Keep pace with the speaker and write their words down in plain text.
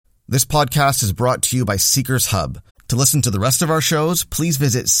This podcast is brought to you by Seekers Hub. To listen to the rest of our shows, please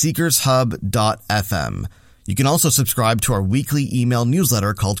visit seekershub.fm. You can also subscribe to our weekly email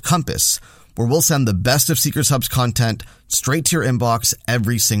newsletter called Compass, where we'll send the best of Seekers Hub's content straight to your inbox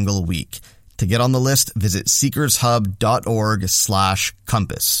every single week. To get on the list, visit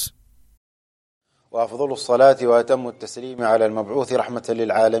seekershub.org/compass. وأفضل الصلاة وأتم التسليم على المبعوث رحمة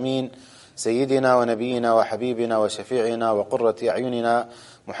للعالمين سيدنا ونبينا وحبيبنا وشفيعنا وقرة أعيننا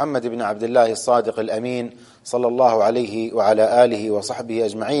محمد بن عبد الله الصادق الأمين صلى الله عليه وعلى آله وصحبه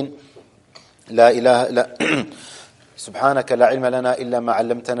أجمعين. سبحانك لا علم لنا إلا ما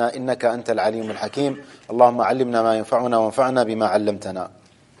علمتنا إنك أنت العليم الحكيم. اللهم علمنا ما ينفعنا وانفعنا بما علمتنا.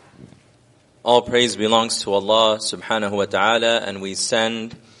 All praise belongs to Allah subhanahu wa ta'ala, and we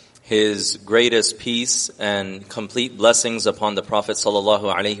send His greatest peace and complete blessings upon the Prophet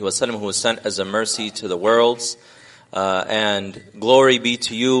sallallahu alaihi wasallam, who was sent as a mercy to the worlds. And glory be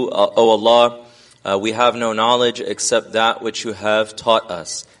to you, O Allah. We have no knowledge except that which you have taught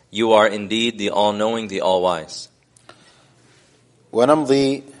us. You are indeed the all-knowing, the all-wise.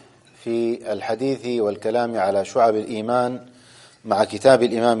 ونمضي في الحديث والكلام على شعب الإيمان مع كتاب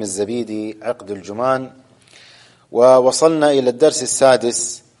الإمام الزبيدي عقد الجمان، ووصلنا إلى الدرس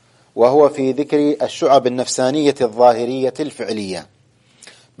السادس، وهو في ذكر الشعب النفسانية الظاهرية الفعلية،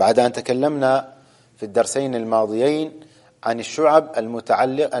 بعد أن تكلمنا في الدرسين الماضيين عن الشعب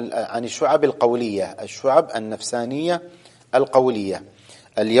عن الشعب القولية، الشعب النفسانية القولية.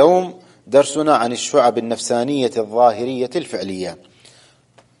 اليوم درسنا عن الشعب النفسانية الظاهرية الفعلية.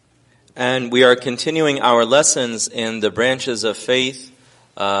 And we are continuing our lessons in the branches of faith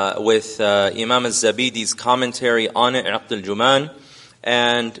with Imam al-Zabidi's commentary on Aqd al-Juman.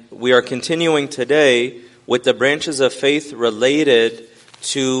 And we are continuing today with the branches of faith related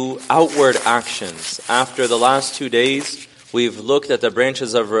to outward actions. After the last 2 days, we've looked at the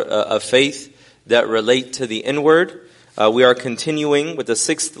branches of faith that relate to the inward. We are continuing with the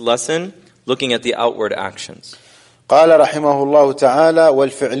 6th lesson, looking at the outward actions. قال رحمه الله تعالى: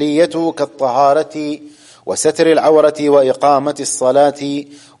 والفعلية كالطهارة وستر العورة وإقامة الصلاة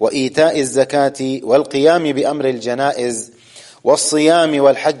وإيتاء الزكاة والقيام بأمر الجنائز والصيام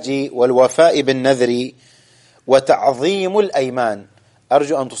والحج والوفاء بالنذر وتعظيم الأيمان.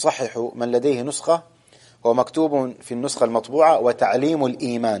 أرجو أن تصححوا من لديه نسخة، هو مكتوب في النسخة المطبوعة وتعليم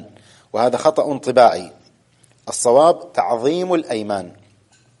الإيمان، وهذا خطأ طباعي. الصواب تعظيم الأيمان،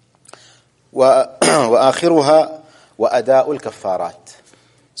 وآخرها وأداء الكفارات.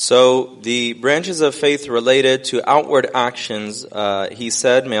 So the branches of faith related to outward actions, he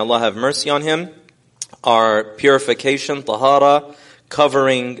said, may Allah have mercy on him, are purification, tahara,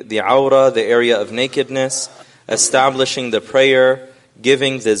 covering the awra, the area of nakedness, establishing the prayer,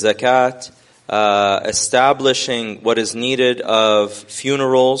 giving the zakat, establishing what is needed of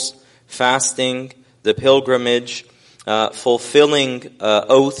funerals, fasting, the pilgrimage, fulfilling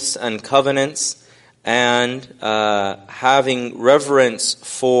oaths and covenants, and having reverence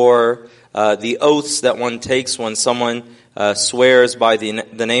for the oaths that one takes when someone swears by the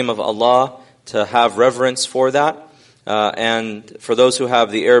name of Allah, to have reverence for that. And for those who have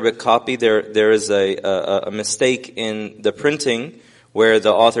the Arabic copy, there is a mistake in the printing where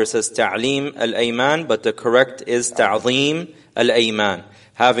the author says ta'lim al-ayman, but the correct is ta'zim al-ayman,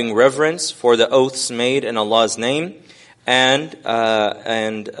 having reverence for the oaths made in Allah's name, and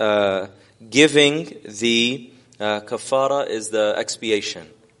giving the kafara is the expiation,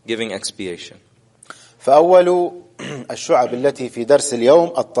 giving expiation. فأول الشعب التي في درس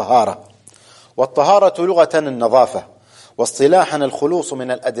اليوم الطهارة. والطهارة لغة النظافة، واصطلاحا الخلوص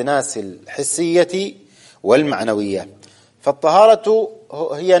من الأدناس الحسية والمعنوية. فالطهارة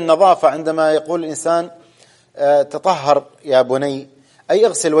هي النظافة. عندما يقول الإنسان تطهر يا بني، أي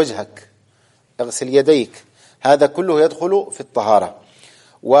اغسل وجهك، اغسل يديك، هذا كله يدخل في الطهارة.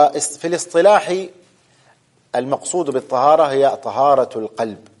 وفي الاصطلاح المقصود بالطهارة هي طهارة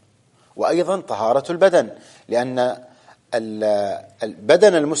القلب، وأيضا طهارة البدن، لأن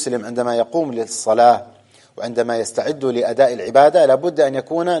البدن المسلم عندما يقوم للصلاة وعندما يستعد لأداء العبادة لابد أن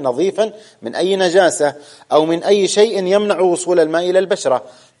يكون نظيفا من أي نجاسة أو من أي شيء يمنع وصول الماء إلى البشرة.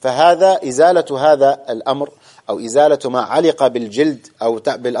 فهذا إزالة هذا الأمر أو إزالة ما علق بالجلد أو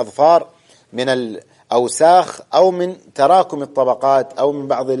بالأظفار من الأوساخ أو من تراكم الطبقات أو من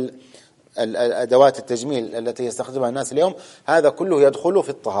بعض الأدوات التجميل التي يستخدمها الناس اليوم، هذا كله يدخل في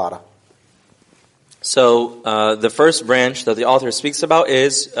الطهارة. So the first branch that the author speaks about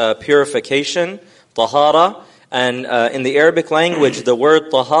is purification, tahara, and in the Arabic language the word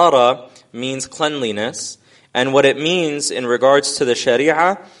tahara means cleanliness, and what it means in regards to the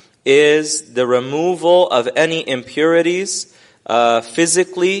Sharia is the removal of any impurities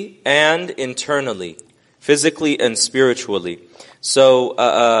physically and internally, physically and spiritually.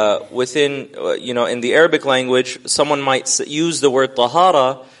 So within, in the Arabic language, someone might use the word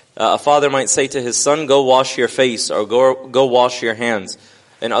tahara. A father might say to his son, go wash your face, or go wash your hands.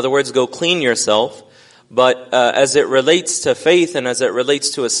 In other words, go clean yourself. But as it relates to faith and as it relates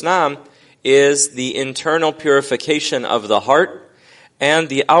to Islam, is the internal purification of the heart and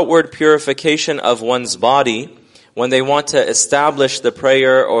the outward purification of one's body when they want to establish the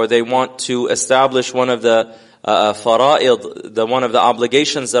prayer or they want to establish one of the fara'id, one of the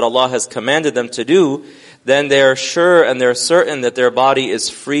obligations that Allah has commanded them to do, then they're sure and they're certain that their body is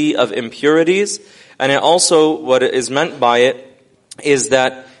free of impurities. And it also, what is meant by it is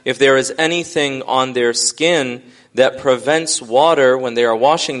that if there is anything on their skin that prevents water when they are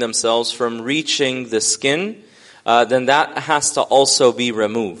washing themselves from reaching the skin, then that has to also be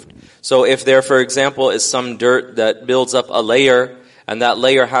removed. So if there, for example, is some dirt that builds up a layer, and that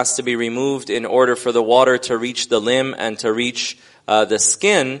layer has to be removed in order for the water to reach the limb and to reach the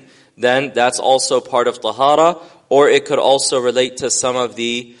skin, then that's also part of tahara. Or it could also relate to some of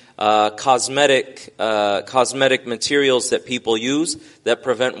the cosmetic materials that people use that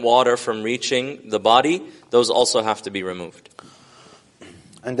prevent water from reaching the body. Those also have to be removed.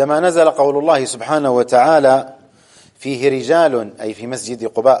 عندما نزل قول الله سبحانه وتعالى فيه رجال أي في مسجد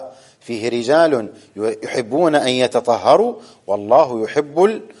قباء فيه رجال يحبون أن يتطهروا والله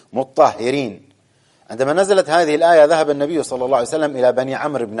يحب المطهرين. عندما نزلت هذه الآية ذهب النبي صلى الله عليه وسلم إلى بني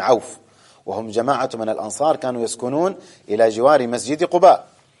عمرو بن عوف، وهم جماعة من الأنصار كانوا يسكنون إلى جوار مسجد قباء،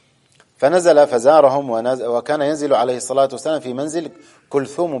 فنزل فزارهم وكان ينزل عليه الصلاة والسلام في منزل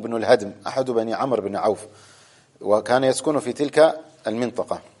كلثوم بن الهدم أحد بني عمرو بن عوف، وكان يسكن في تلك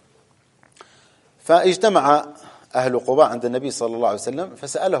المنطقة. فاجتمع أهل قباء عند النبي صلى الله عليه وسلم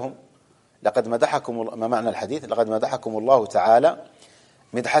فسألهم لقد مدحكم، ما معنى الحديث؟ لقد مدحكم الله تعالى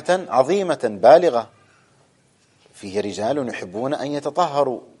مدحة عظيمة بالغة، فيه رجال يحبون أن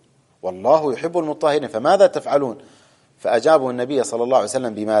يتطهروا والله يحب المطهرين فماذا تفعلون؟ فأجابوا النبي صلى الله عليه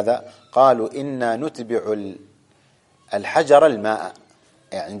وسلم بماذا؟ قالوا إنا نتبع الحجر الماء،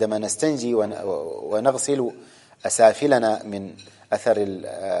 يعني عندما نستنجي ونغسل أسافلنا من أثر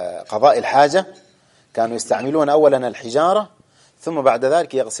قضاء الحاجة كانوا يستعملون أولا الحجارة ثم بعد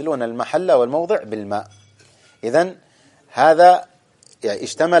ذلك يغسلون المحل والموضع بالماء. إذن هذا يعني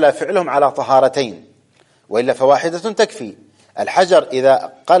اشتمل فعلهم على طهارتين، وإلا فواحدة تكفي. الحجر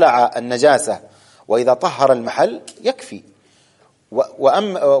إذا قلع النجاسة وإذا طهر المحل يكفي،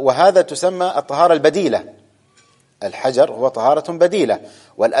 وهذا تسمى الطهارة البديلة. الحجر هو طهارة بديلة،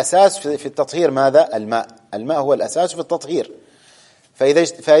 والأساس في التطهير ماذا؟ الماء هو الأساس في التطهير.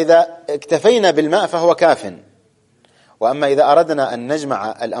 فإذا اكتفينا بالماء فهو كاف، وأما إذا أردنا أن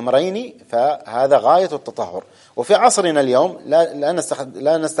نجمع الأمرين فهذا غاية التطهر. وفي عصرنا اليوم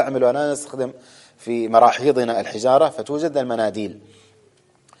لا نستعمل ولا نستخدم في مراحيضنا الحجارة، فتوجد المناديل.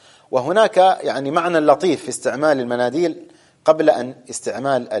 وهناك يعني معنى لطيف في استعمال المناديل قبل أن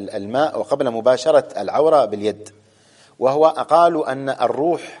استعمال الماء وقبل مباشرة العورة باليد، وهو قالوا أن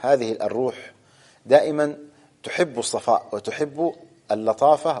هذه الروح دائما تحب الصفاء وتحب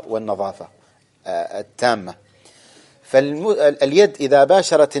اللطافة والنظافة التامة. فاليد إذا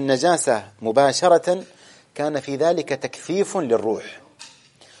باشرت النجاسة مباشرة كان في ذلك تكثيف للروح،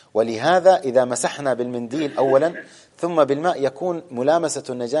 ولهذا إذا مسحنا بالمنديل أولا ثم بالماء يكون ملامسة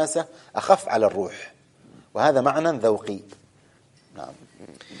النجاسة أخف على الروح، وهذا معنى ذوقي. نعم.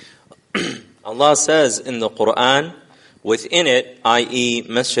 Allah says in the Quran, within it, i.e.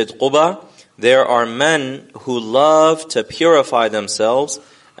 Masjid Quba, there are men who love to purify themselves,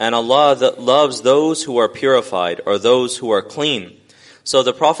 and Allah that loves those who are purified, or those who are clean. So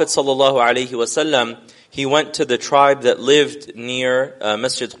the Prophet ﷺ, he went to the tribe that lived near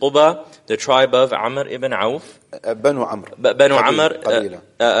Masjid Quba, the tribe of Amr ibn Auf. Banu Amr.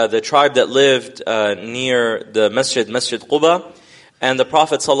 The tribe that lived near the Masjid Quba. And the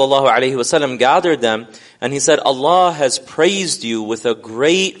Prophet ﷺ gathered them, and he said, Allah has praised you with a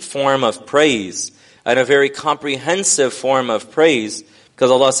great form of praise, and a very comprehensive form of praise, because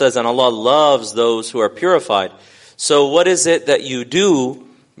Allah says, and Allah loves those who are purified. So what is it that you do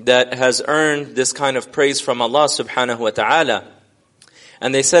that has earned this kind of praise from Allah subhanahu wa ta'ala?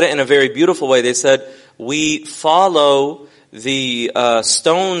 And they said it in a very beautiful way. They said, we follow the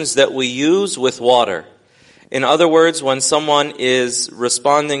stones that we use with water. In other words, when someone is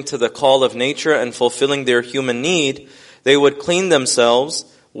responding to the call of nature and fulfilling their human need, they would clean themselves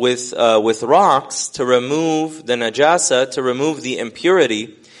with rocks to remove the najasa, to remove the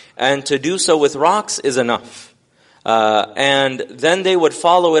impurity, and to do so with rocks is enough. And then they would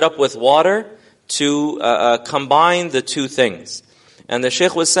follow it up with water to combine the two things. And the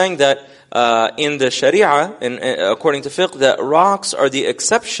Shaykh was saying that in the Sharia, according to fiqh, that rocks are the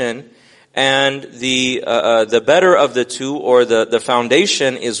exception, and the better of the two, or the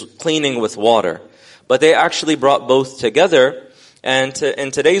foundation, is cleaning with water. But they actually brought both together. And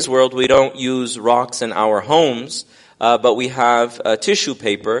in today's world, we don't use rocks in our homes, but we have tissue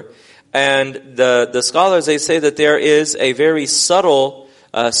paper. And the scholars, they say that there is a very subtle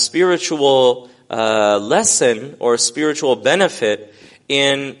spiritual lesson or spiritual benefit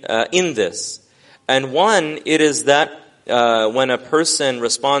in this. And one, it is that when a person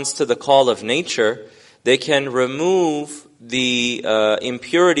responds to the call of nature, they can remove the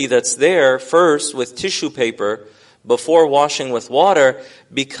impurity that's there first with tissue paper before washing with water,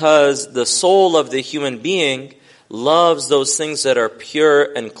 because the soul of the human being loves those things that are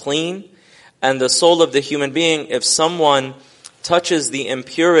pure and clean. And the soul of the human being, if someone touches the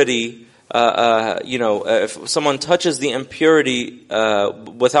impurity, if someone touches the impurity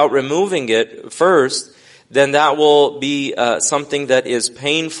without removing it first, then that will be something that is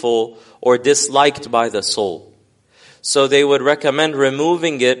painful or disliked by the soul. So they would recommend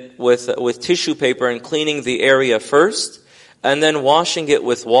removing it with tissue paper and cleaning the area first, and then washing it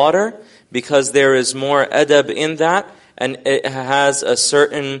with water, because there is more adab in that, and it has a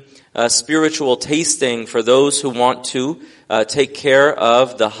certain spiritual tasting for those who want to take care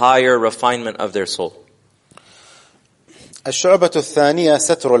of the higher refinement of their soul. الشعبة الثانية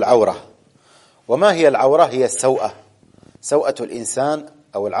ستر العورة. وما هي العورة؟ هي السوءة. سوءة الإنسان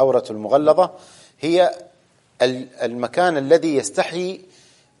أو العورة المغلظة هي المكان الذي يستحي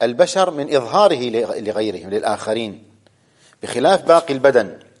البشر من إظهاره لغيرهم، للآخرين، بخلاف باقي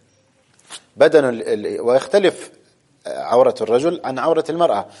البدن. ويختلف عورة الرجل عن عورة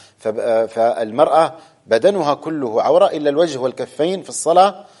المرأة. فالمرأة بدنها كله عورة إلا الوجه والكفين في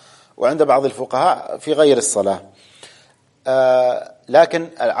الصلاة، وعند بعض الفقهاء في غير الصلاة. لكن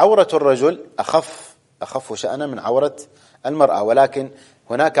عورة الرجل أخف شأنا من عورة المرأة، ولكن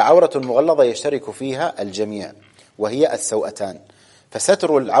هناك عورة مغلظة يشترك فيها الجميع، وهي السوءتان.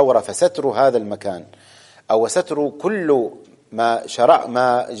 فستر العورة، فستر هذا المكان، أو ستر كل ما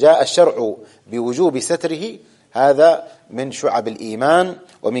جاء الشرع بوجوب ستره، هذا من شعب الإيمان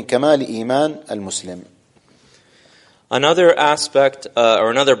ومن كمال إيمان المسلم. Another aspect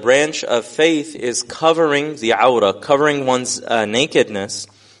or another branch of faith is covering the awra, covering one's nakedness.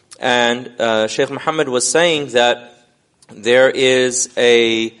 And Shaykh Muhammad was saying that there is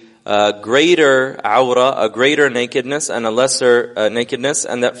a greater awra, a greater nakedness, and a lesser nakedness,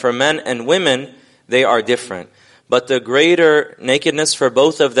 and that for men and women, they are different. But the greater nakedness for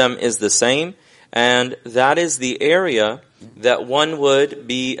both of them is the same, and that is the area that one would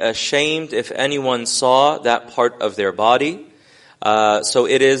be ashamed if anyone saw that part of their body. So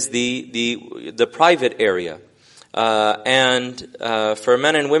it is the private area. And for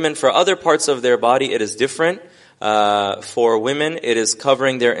men and women, for other parts of their body, it is different. For women, it is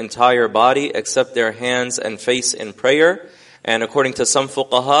covering their entire body except their hands and face in prayer, and according to some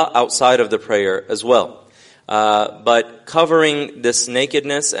fuqaha, outside of the prayer as well. But covering this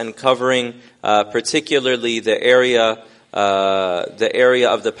nakedness and covering particularly the area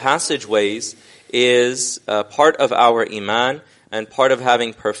of the passageways is part of our iman, and part of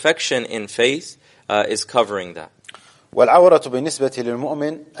having perfection in faith is covering that. والعورة بالنسبة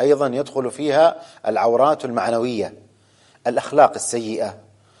للمؤمن أيضا يدخل فيها العورات المعنوية، الأخلاق السيئة،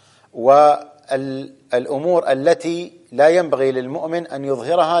 والأمور التي لا ينبغي للمؤمن أن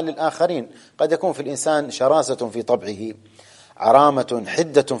يظهرها للآخرين. قد يكون في الإنسان شراسة في طبعه، عرامة،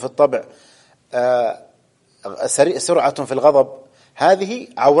 حدة في الطبع، سرعة في الغضب. هذه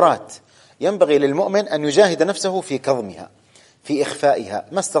عورات ينبغي للمؤمن أن يجاهد نفسه في كظمها، في إخفائها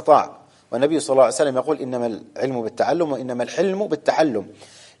ما استطاع. والنبي صلى الله عليه وسلم يقول: إنما العلم بالتعلم وإنما الحلم بالتعلم.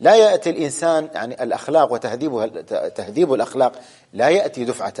 لا يأتي الإنسان، يعني الأخلاق وتهذيب الأخلاق لا يأتي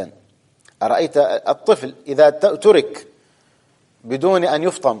دفعة. أرأيت الطفل إذا ترك بدون أن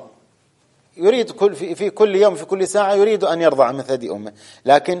يفطم، يريد في كل يوم في كل ساعة يريد أن يرضع من ثدي أمه،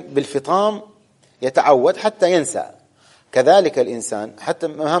 لكن بالفطام يتعود حتى ينسى. كذلك الإنسان حتى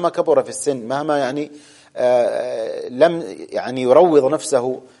مهما كبر في السن، مهما لم يروض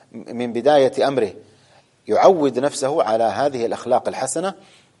نفسه من بداية أمره، يعود نفسه على هذه الأخلاق الحسنة.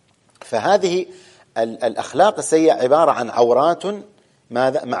 فهذه الأخلاق السيئة عبارة عن عورات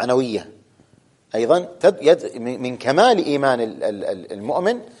معنوية أيضا من كمال إيمان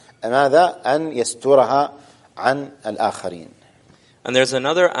المؤمن ماذا؟ أن يسترها عن الآخرين. And there's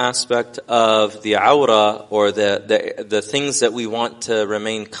another aspect of the awra, or the things that we want to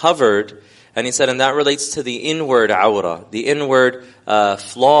remain covered, And he said, and that relates to the inward awra, the inward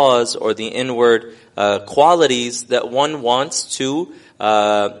flaws or the inward qualities that one wants to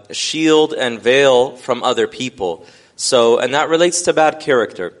shield and veil from other people. So, and that relates to bad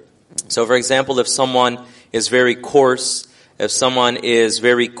character. So for example, if someone is very coarse, if someone is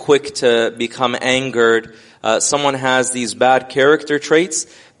very quick to become angered, someone has these bad character traits,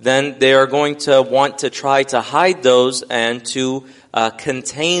 then they are going to want to try to hide those and to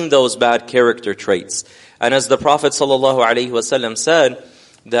contain those bad character traits. And as the Prophet ﷺ said,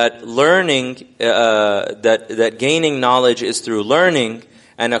 that learning, that gaining knowledge is through learning,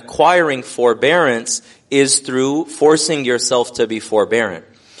 and acquiring forbearance is through forcing yourself to be forbearant.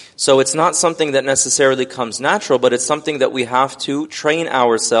 So it's not something that necessarily comes natural, but it's something that we have to train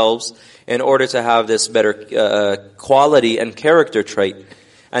ourselves in order to have this better quality and character trait.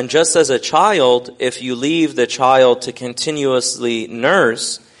 And just as a child, if you leave the child to continuously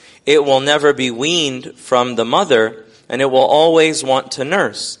nurse, it will never be weaned from the mother, and it will always want to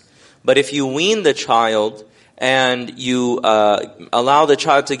nurse. But if you wean the child and you allow the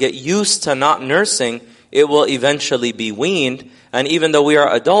child to get used to not nursing, it will eventually be weaned. And even though we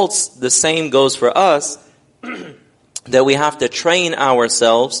are adults, the same goes for us, that we have to train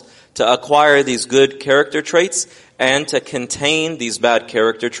ourselves to acquire these good character traits and to contain these bad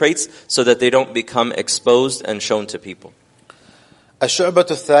character traits so that they don't become exposed and shown to people. الشعبة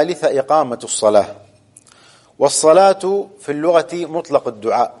الثالثة إقامة الصلاة. والصلاة في اللغة مطلق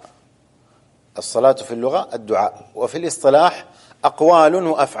الدعاء. الصلاة في اللغة الدعاء، وفي الاصطلاح أقوال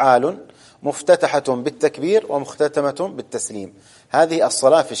وأفعال مفتتحة بالتكبير ومختتمة بالتسليم. هذه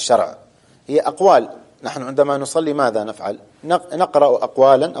الصلاة في الشرع هي أقوال. نحن عندما نصلي ماذا نفعل؟ نقرأ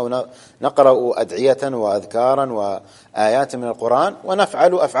أقوالا أو نقرأ أدعية وأذكارا وآيات من القرآن،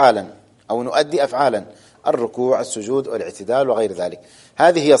 ونفعل أفعالا أو نؤدي أفعالا، الركوع، السجود والاعتدال وغير ذلك.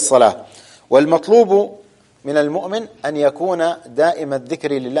 هذه هي الصلاة. والمطلوب من المؤمن أن يكون دائم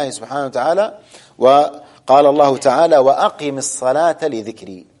الذكر لله سبحانه وتعالى. وقال الله تعالى: وأقم الصلاة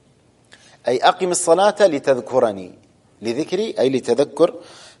لذكري، أي أقم الصلاة لتذكرني، لذكري أي لتذكر.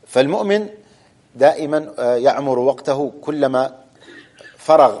 فالمؤمن دائما يعمر وقته كلما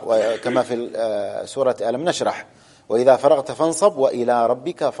فرغ، كما في سورة ألم نشرح: وإذا فرغت فانصب وإلى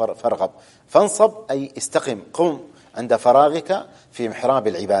ربك فارغب. فانصب أي استقم، قم عند فراغك في محراب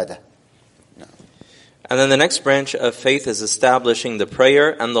العبادة. And then the next branch of faith is establishing the prayer.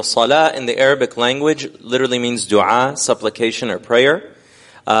 And the salah in the Arabic language literally means dua, supplication or prayer.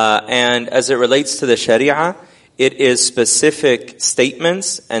 And as it relates to the Sharia, it is specific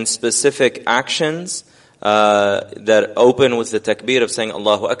statements and specific actions that open with the takbir of saying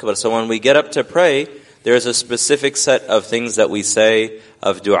Allahu Akbar. So when we get up to pray, there's a specific set of things that we say,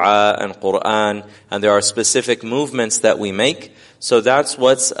 of dua and Quran, and there are specific movements that we make. So that's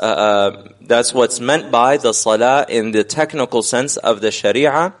what's meant by the salah in the technical sense of the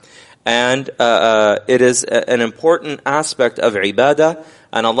Sharia. And it is an important aspect of ibadah.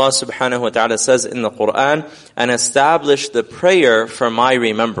 And Allah subhanahu wa ta'ala says in the Quran, and establish the prayer for my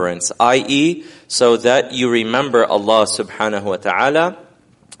remembrance, i.e., so that you remember Allah subhanahu wa ta'ala.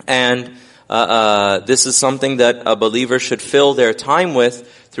 And this is something that a believer should fill their time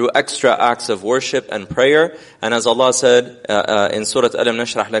with through extra acts of worship and prayer. And as Allah said in Surah Alam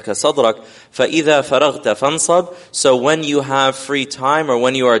Nashrah Laka Sadrak, فَإِذَا فَرَغْتَ فَانصَبْ. So when you have free time or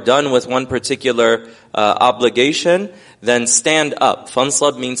when you are done with one particular obligation, then stand up.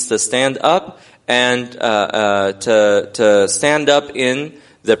 Fansab means to stand up, and to stand up in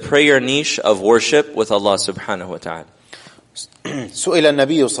the prayer niche of worship with Allah subhanahu wa ta'ala. سئل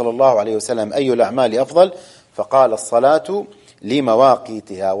النبي صلى الله عليه وسلم: أي الأعمال أفضل؟ فقال: الصلاة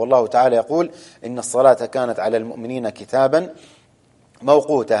لمواقيتها. والله تعالى يقول: إن الصلاة كانت على المؤمنين كتابا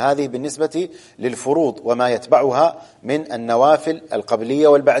موقوتا. هذه بالنسبة للفروض وما يتبعها من النوافل القبلية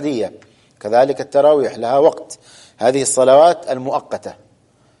والبعدية. كذلك التراويح لها وقت. هذه الصلوات المؤقتة،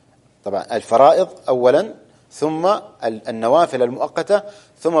 طبعا الفرائض أولا، ثم النوافل المؤقتة،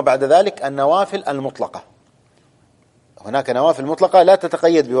 ثم بعد ذلك النوافل المطلقة. هناك نوافل مطلقة لا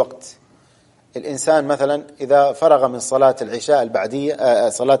تتقيد بوقت. الإنسان مثلا إذا فرغ من صلاة العشاء البعدية،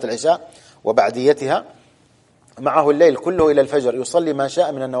 صلاة العشاء وبعديتها، معه الليل كله إلى الفجر، يصلي ما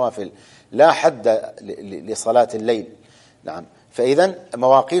شاء من النوافل، لا حد لصلاة الليل. نعم. فإذن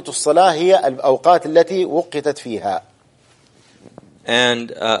مواقيت الصلاة هي الأوقات التي وقتت فيها. And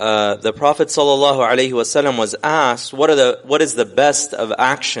the Prophet ﷺ was asked, what is the best of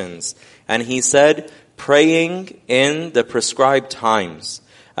actions? And he said, praying in the prescribed times.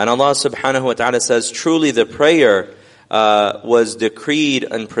 And Allah subhanahu wa ta'ala says, truly the prayer was decreed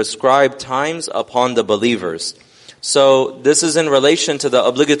in prescribed times upon the believers. So this is in relation to the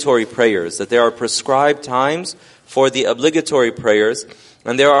obligatory prayers, that there are prescribed times for the obligatory prayers,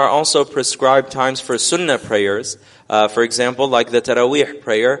 and there are also prescribed times for sunnah prayers. For example, like the Taraweeh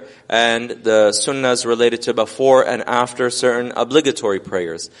prayer and the sunnahs related to before and after certain obligatory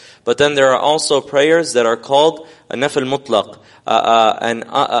prayers. But then there are also prayers that are called nafil mutlaq, an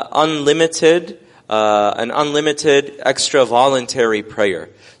unlimited extra voluntary prayer.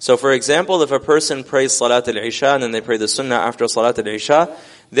 So for example, if a person prays Salat al-Isha and then they pray the Sunnah after Salat al-Isha,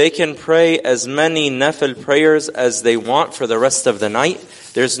 they can pray as many nafil prayers as they want for the rest of the night.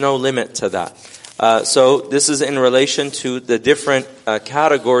 There's no limit to that. So this is in relation to the different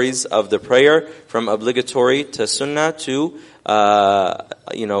categories of the prayer, from obligatory to Sunnah to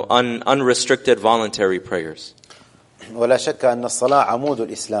unrestricted voluntary prayers. ولا شك أن الصلاة عمود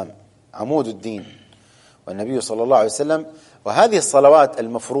الإسلام، عمود الدين، والنبي صلى الله عليه وسلم، وهذه الصلوات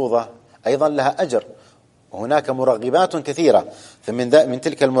المفروضة أيضا لها أجر، وهناك مرغبات كثيرة. فمن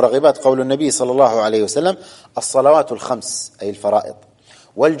تلك المرغبات قول النبي صلى الله عليه وسلم: الصلوات الخمس أي الفرائض،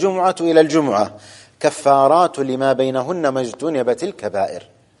 والجمعة إلى الجمعة كفارات لما بينهن ما اجتنبت الكبائر.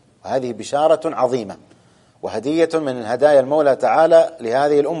 وهذه بشارة عظيمة وهدية من هدايا المولى تعالى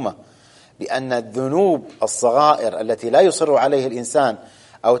لهذه الأمة، بأن الذنوب الصغائر التي لا يصر عليه الإنسان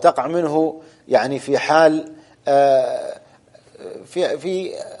أو تقع منه يعني في حال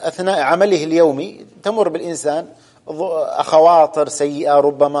في أثناء عمله اليومي، تمر بالإنسان خواطر سيئة،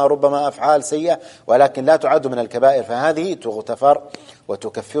 ربما أفعال سيئة، ولكن لا تعد من الكبائر، فهذه تغتفر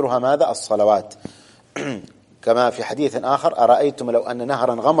وتكفرها ماذا؟ الصلوات. كما في حديث آخر: أرأيتم لو أن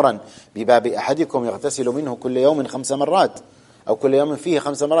نهرا غمرا بباب أحدكم يغتسل منه كل يوم 5 مرات أو كل يوم فيه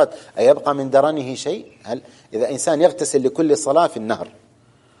 5 مرات أيبقى من درنه شيء؟ هل إذا إنسان يغتسل لكل صلاة في النهر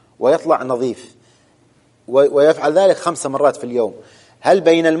ويطلع نظيف ويفعل ذلك 5 مرات في اليوم، هل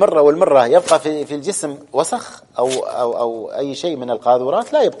بين المرة والمرة يبقى في الجسم وسخ أو أي شيء من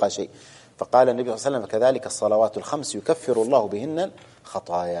القاذورات؟ لا يبقى شيء. فقال النبي صلى الله عليه وسلم: كذلك الصلوات الخمس يكفر الله بهن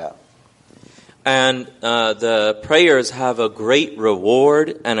الخطايا. And the prayers have a great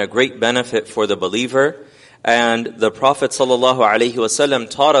reward and a great benefit for the believer. And the Prophet ﷺ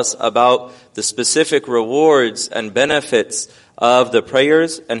taught us about the specific rewards and benefits of the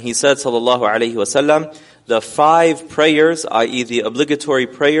prayers. And he said, ﷺ, the 5 prayers, i.e. the obligatory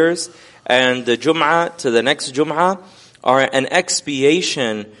prayers, and the Jum'ah to the next Jum'ah, are an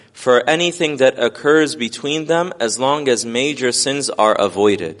expiation for anything that occurs between them, as long as major sins are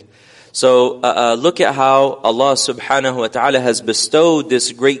avoided. So look at how Allah subhanahu wa ta'ala has bestowed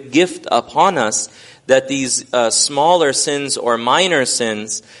this great gift upon us, that these smaller sins or minor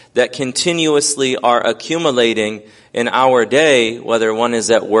sins that continuously are accumulating in our day, whether one is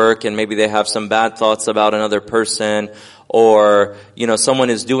at work and maybe they have some bad thoughts about another person, or someone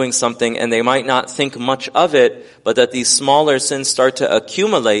is doing something and they might not think much of it, but that these smaller sins start to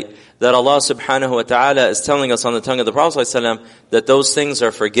accumulate, that Allah subhanahu wa ta'ala is telling us on the tongue of the Prophet ﷺ that those things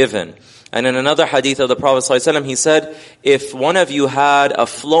are forgiven. And in another hadith of the Prophet ﷺ, he said, if one of you had a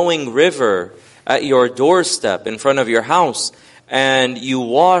flowing river at your doorstep in front of your house, and you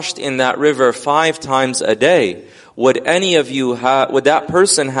washed in that river 5 times a day, would that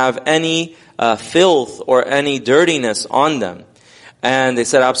person have any filth or any dirtiness on them? And they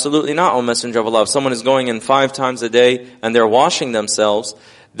said, absolutely not, O Messenger of Allah. If someone is going in 5 times a day and they're washing themselves,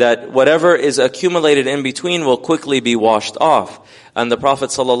 that whatever is accumulated in between will quickly be washed off. And the Prophet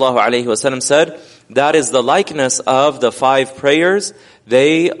ﷺ said, that is the likeness of the 5 prayers.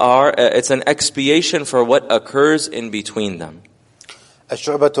 It's an expiation for what occurs in between them.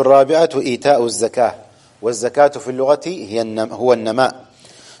 الشعبة الرابعة إيتاء الزكاة، والزكاة في اللغة هو النماء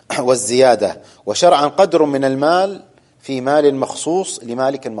والزيادة، وشرعا قدر من المال في مال مخصوص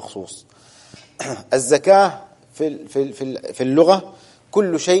لمالك مخصوص. الزكاة في اللغة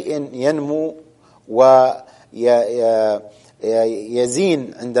كل شيء ينمو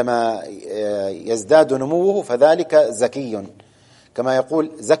ويزين عندما يزداد نموه، فذلك زكي. كما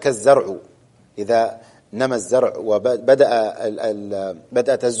يقول زكى الزرع، إذا نمى الزرع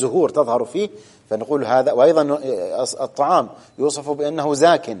وبدأت الزهور تظهر فيه فنقول هذا. وأيضا الطعام يوصف بأنه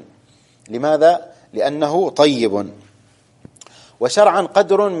زاك. لماذا؟ لأنه طيب. وشرعا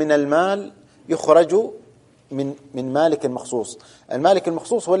قدر من المال يخرج من مالك مخصوص. المالك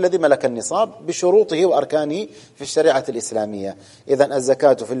المخصوص هو الذي ملك النصاب بشروطه وأركانه في الشريعة الإسلامية. إذن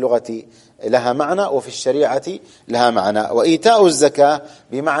الزكاة في اللغة لها معنى وفي الشريعة لها معنى. وإيتاء الزكاة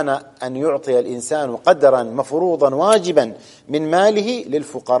بمعنى أن يعطي الإنسان قدرا مفروضا واجبا من ماله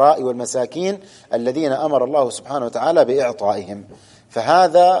للفقراء والمساكين الذين أمر الله سبحانه وتعالى بإعطائهم.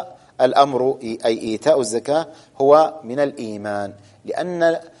 فهذا الأمر أي إيتاء الزكاة هو من الإيمان،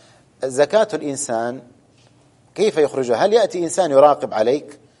 لأن زكاة الإنسان كيف يخرجها؟ هل يأتي إنسان يراقب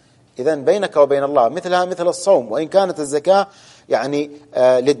عليك؟ إذن بينك وبين الله مثلها مثل الصوم. وإن كانت الزكاة يعني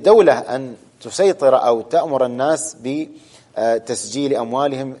للدولة أن تسيطر أو تأمر الناس بتسجيل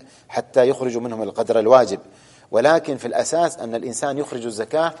أموالهم حتى يخرجوا منهم القدر الواجب، ولكن في الأساس أن الإنسان يخرج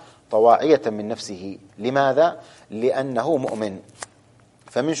الزكاة طواعية من نفسه. لماذا؟ لأنه مؤمن.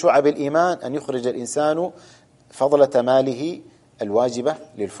 فمن شعب الإيمان أن يخرج الإنسان فضلة ماله الواجبة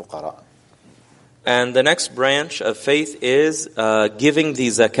للفقراء. And the next branch of faith is giving the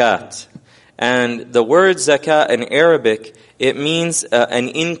zakat. And the word zakat in Arabic, it means an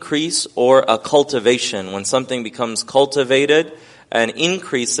increase or a cultivation. When something becomes cultivated and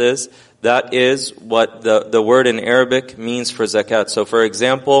increases, that is what the word in Arabic means for zakat. So for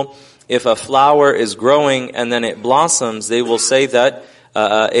example, if a flower is growing and then it blossoms, they will say that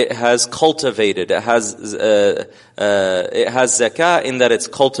it has cultivated. It has zakah in that it's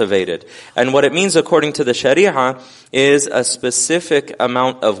cultivated. And what it means according to the Sharia is a specific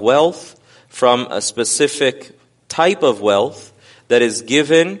amount of wealth from a specific type of wealth that is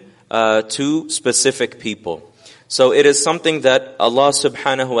given to specific people. So it is something that Allah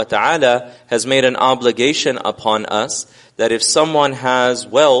subhanahu wa ta'ala has made an obligation upon us, that if someone has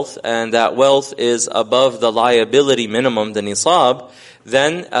wealth and that wealth is above the liability minimum, the nisab,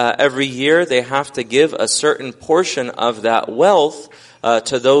 then every year they have to give a certain portion of that wealth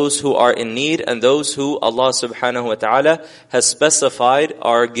to those who are in need, and those who Allah subhanahu wa ta'ala has specified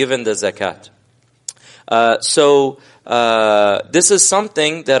are given the zakat. So this is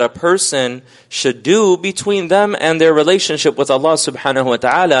something that a person should do between them and their relationship with Allah subhanahu wa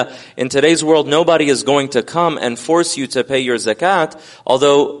ta'ala. In today's world, nobody is going to come and force you to pay your zakat,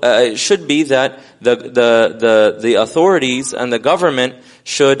 although it should be that the authorities and the government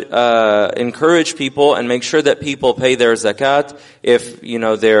should encourage people and make sure that people pay their zakat. If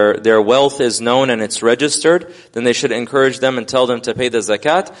their wealth is known and it's registered, then they should encourage them and tell them to pay the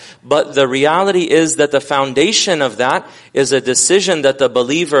zakat. But the reality is that the foundation of that is a decision that the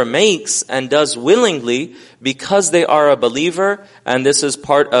believer makes and does willingly because they are a believer, and this is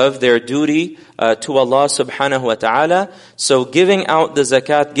part of their duty to Allah subhanahu wa ta'ala. So giving out the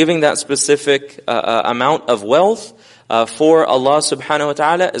zakat, giving that specific amount of wealth for Allah subhanahu wa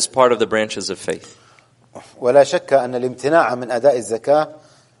ta'ala is part of the branches of faith. ولا شك أن الامتناع من أداء الزكاة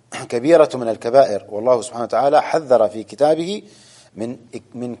كبيرة من الكبائر، والله سبحانه وتعالى حذر في كتابه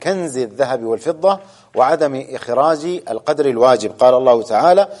من كنز الذهب والفضة وعدم إخراج القدر الواجب. قال الله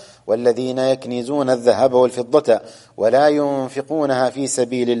تعالى: والذين يكنزون الذهب والفضة ولا ينفقونها في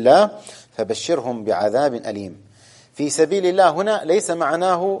سبيل الله فبشرهم بعذاب أليم. في سبيل الله هنا ليس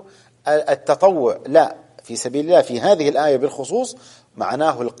معناه التطوع، لا، في سبيل الله في هذه الآية بالخصوص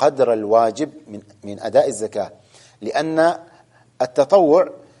معناه القدر الواجب من أداء الزكاة، لأن التطوع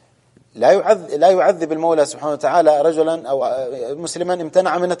لا يعذب المولى سبحانه وتعالى رجلا أو مسلما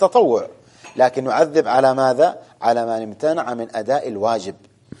امتنع من التطوع، لكن يعذب على ماذا؟ على من امتنع من أداء الواجب.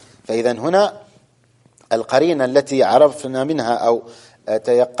 فإذا هنا القرينة التي عرفنا منها أو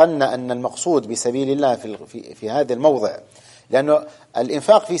تيقنا أن المقصود بسبيل الله في هذا الموضع، لأنه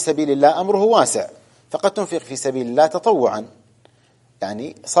الإنفاق في سبيل الله أمره واسع، فقد تنفق في سبيل الله تطوعا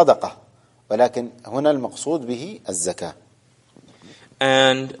يعني صدقة، ولكن هنا المقصود به الزكاة.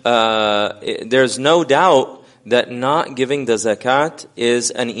 And there's no doubt that not giving the zakat is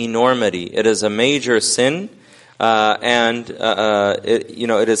an enormity. It is a major sin, it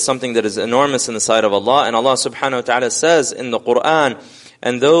is something that is enormous in the sight of Allah. And Allah subhanahu wa ta'ala says in the Quran,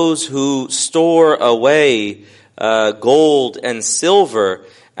 and those who store away gold and silver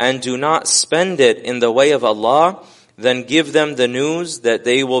and do not spend it in the way of Allah, then give them the news that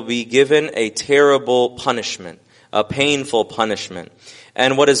they will be given a terrible punishment, a painful punishment.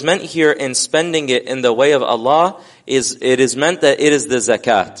 And what is meant here in spending it in the way of Allah is meant that it is the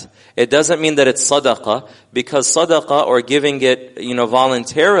zakat. It doesn't mean that it's sadaqah, because sadaqah or giving it,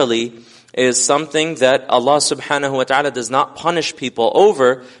 voluntarily is something that Allah subhanahu wa ta'ala does not punish people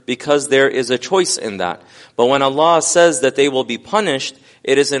over, because there is a choice in that. But when Allah says that they will be punished,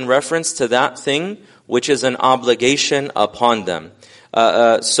 it is in reference to that thing which is an obligation upon them.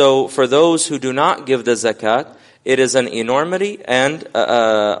 So for those who do not give the zakat, it is an enormity, and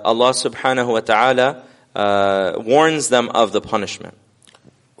Allah subhanahu wa ta'ala warns them of the punishment.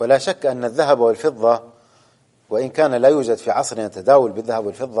 ولا شك أن الذهب والفضة وإن كان لا يوجد في عصرنا تداول بالذهب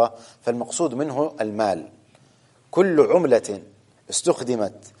والفضة، فالمقصود منه المال. كل عملة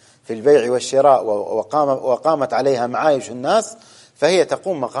استخدمت في البيع والشراء وقامت عليها معايش الناس فهي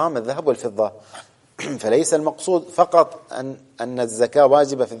تقوم مقام الذهب والفضة. فليس المقصود فقط أن الزكاة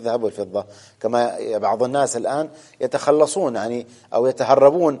واجبة في الذهب والفضة، كما بعض الناس الآن يتخلصون أو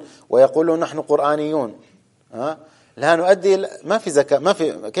يتهربون ويقولون نحن قرآنيون، لا نؤدي، ما في زكاة، ما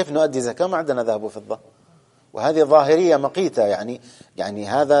في، كيف نؤدي زكاة ما عندنا ذهب وفضة؟ وهذه ظاهرية مقيتة، يعني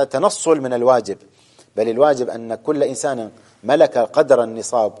هذا تنصل من الواجب، بل الواجب أن كل إنسان ملك قدر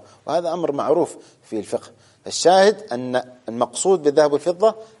النصاب، وهذا أمر معروف في الفقه. الشاهد أن المقصود بالذهب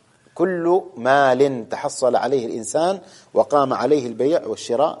والفضة كل مال تحصل عليه الإنسان وقام عليه البيع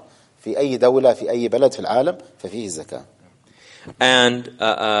والشراء في أي دولة في أي بلد في العالم ففيه الزكاة. And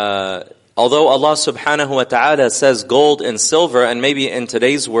although Allah subhanahu wa ta'ala says gold and silver, and maybe in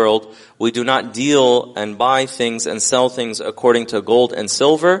today's world we do not deal and buy things and sell things according to gold and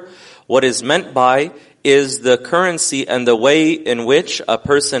silver, what is meant by is the currency and the way in which a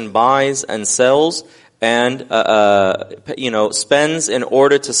person buys and sells and spends in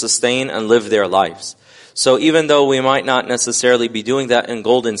order to sustain and live their lives. So even though we might not necessarily be doing that in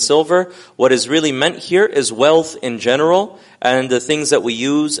gold and silver, what is really meant here is wealth in general and the things that we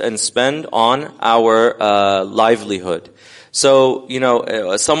use and spend on our livelihood. So,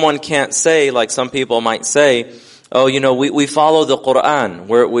 someone can't say, like some people might say, oh, we follow the Quran.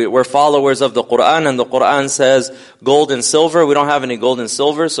 We're followers of the Quran, and the Quran says gold and silver. We don't have any gold and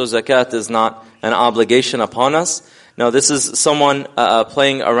silver, so zakat is not an obligation upon us. No, this is someone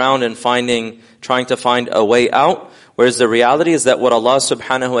playing around and trying to find a way out. Whereas the reality is that what Allah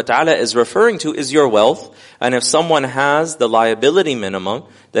subhanahu wa ta'ala is referring to is your wealth. And if someone has the liability minimum,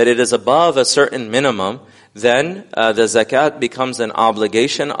 that it is above a certain minimum, then the zakat becomes an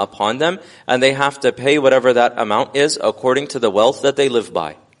obligation upon them, and they have to pay whatever that amount is according to the wealth that they live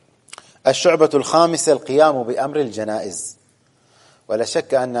by. الشعبة الخامسة القيام بأمر الجنائز. ولا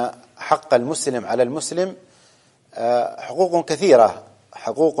شك أن حق المسلم على المسلم حقوق كثيرة،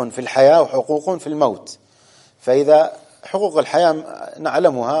 حقوق في الحياة وحقوق في الموت. فإذا حقوق الحياة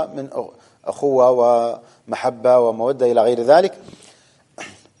نعلمها من أخوة ومحبة ومودة إلى غير ذلك.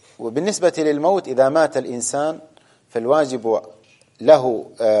 وبالنسبة للموت، إذا مات الإنسان فالواجب له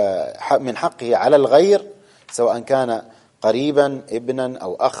من حقه على الغير، سواء كان قريبا ابنا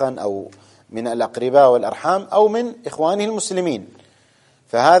أو أخا أو من الأقرباء والأرحام أو من إخوانه المسلمين،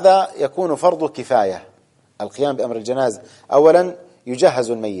 فهذا يكون فرض كفاية. القيام بأمر الجنازة، أولا يجهز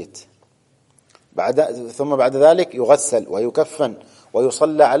الميت، ثم بعد ذلك يغسل ويكفن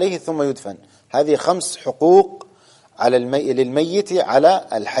ويصلى عليه ثم يدفن. هذه 5 حقوق على للميت على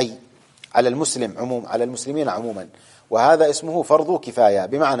الحي، على المسلم عموم، على المسلمين عموما، وهذا اسمه فرض كفاية،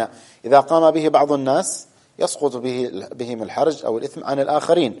 بمعنى إذا قام به بعض الناس يسقط بهم الحرج أو الإثم عن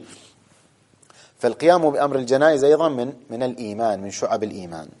الآخرين. فالقيام بأمر الجنائز أيضا من الإيمان، من شعب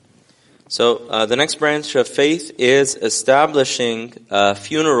الإيمان. So the next branch of faith is establishing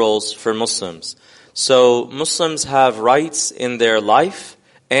funerals for Muslims. So Muslims have rights in their life,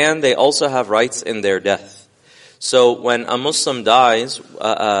 and they also have rights in their death. So when a Muslim dies,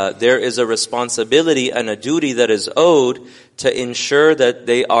 there is a responsibility and a duty that is owed to ensure that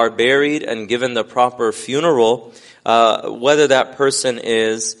they are buried and given the proper funeral, whether that person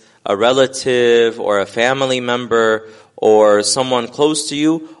is a relative or a family member or someone close to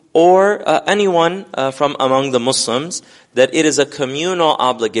you, or anyone from among the Muslims, that it is a communal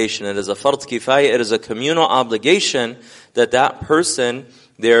obligation. It is a fard kifaya. It is a communal obligation that that person,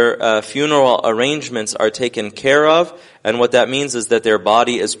 their funeral arrangements are taken care of. And what that means is that their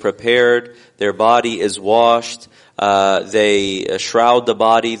body is prepared, their body is washed, they shroud the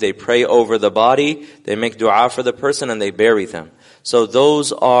body, they pray over the body, they make dua for the person, and they bury them. So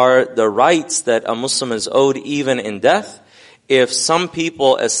those are the rights that a Muslim is owed even in death. If some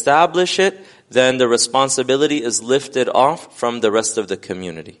people establish it, then the responsibility is lifted off from the rest of the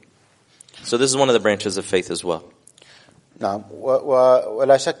community. So this is one of the branches of faith as well. نعم،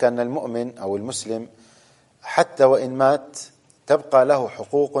 ولا شك أن المؤمن أو المسلم حتى وإن مات تبقى له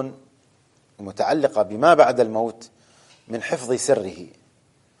حقوق متعلقة بما بعد الموت، من حفظ سره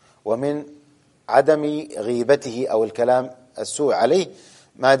ومن عدم غيبته أو الكلام السوء عليه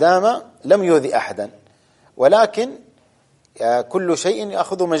ما دام لم يؤذي أحدا. ولكن كل شيء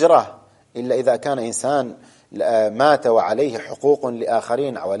يأخذ مجراه، إلا إذا كان إنسان مات وعليه حقوق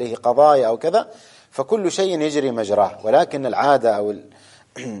لآخرين أو عليه قضايا أو كذا، فكل شيء يجري مجراه. ولكن العادة أو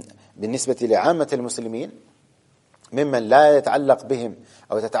بالنسبة لعامة المسلمين ممن لا يتعلق بهم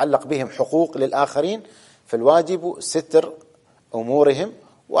أو تتعلق بهم حقوق للآخرين، فالواجب ستر أمورهم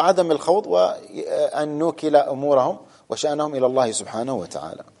وعدم الخوض، وأن نوكل أمورهم وشأنهم إلى الله سبحانه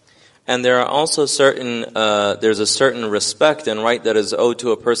وتعالى. And there are also there's a certain respect and right that is owed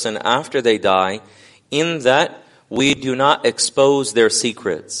to a person after they die, in that we do not expose their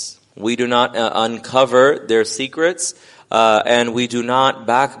secrets. We do not uncover their secrets, and we do not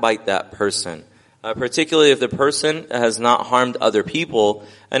backbite that person. Particularly if the person has not harmed other people.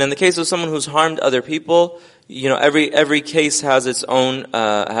 And in the case of someone who's harmed other people, every case has its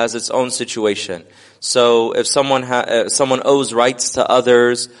own situation. So if someone owes rights to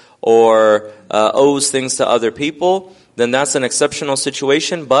others or owes things to other people, then that's an exceptional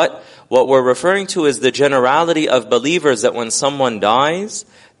situation. But what we're referring to is the generality of believers, that when someone dies,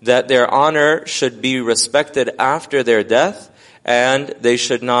 that their honor should be respected after their death, and they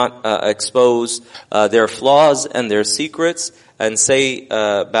should not expose their flaws and their secrets and say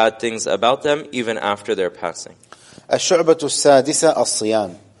bad things about them even after their passing. الشعبة السادسة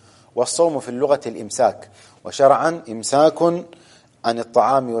الصيام، والصوم في اللغة الإمساك، وشرعا إمساك عن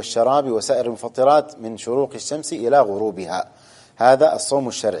الطعام والشراب وسائر المفطرات من شروق الشمس إلى غروبها. هذا الصوم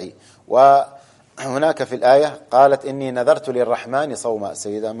الشرعي. وهناك في الآية قالت إني نذرت للرحمن صوما،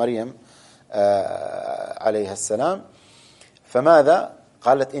 السيدة مريم عليها السلام، فماذا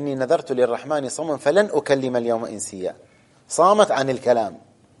قالت؟ إني نذرت للرحمن صوما فلن أكلم اليوم إنسيا. صامت عن الكلام.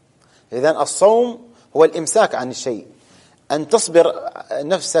 إذن الصوم هو الإمساك عن الشيء، أن تصبر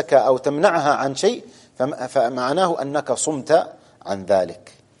نفسك أو تمنعها عن شيء، فمعناه أنك صمت عن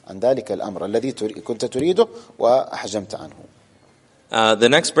ذلك الأمر الذي كنت تريده وأحجمت عنه. The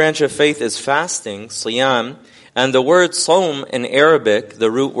next branch of faith is fasting, siyam, and the word صوم in Arabic,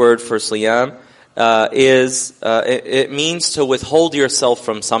 the root word for siyam, it means to withhold yourself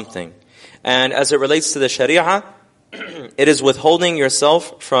from something. And as it relates to the Sharia, it is withholding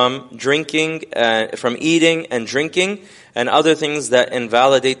yourself from drinking, from eating and drinking, and other things that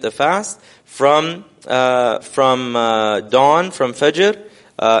invalidate the fast from dawn, from Fajr,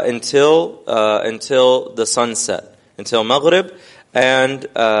 until the sunset, until Maghrib. And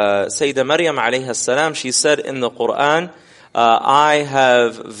Sayyidah Maryam alayha salam, she said in the Quran, I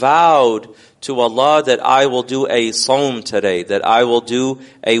have vowed to Allah that I will do a sawm today, that I will do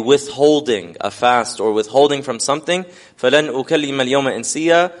a withholding, a fast or withholding from something. فَلَنْ أُكَلِّمَ الْيَوْمَ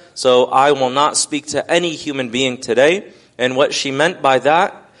إِنْسِيًّا, so I will not speak to any human being today. And what she meant by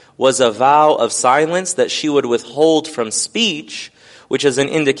that was a vow of silence, that she would withhold from speech, which is an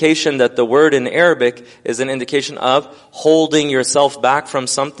indication that the word in Arabic is an indication of holding yourself back from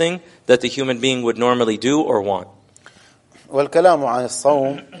something that the human being would normally do or want. والكلام عن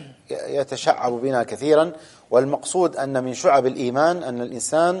الصوم يتشعب بنا كثيرا، والمقصود أن من شعب الإيمان أن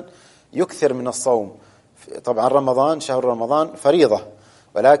الإنسان يكثر من الصوم. طبعا رمضان، شهر رمضان فريضة،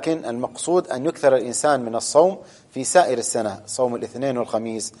 ولكن المقصود أن يكثر الإنسان من الصوم في سائر السنة، صوم الاثنين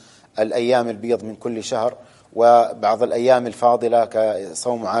والخميس، الأيام البيض من كل شهر، وبعض الأيام الفاضلة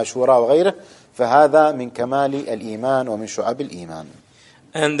كصوم عاشوراء وغيره، فهذا من كمال الإيمان ومن شعب الإيمان.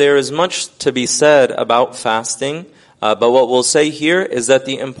 And there is much to be said about fasting, but what we'll say here is that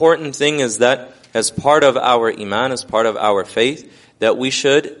the important thing is that as part of our iman, as part of our faith, that we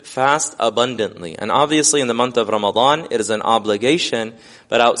should fast abundantly. And obviously in the month of Ramadan, it is an obligation,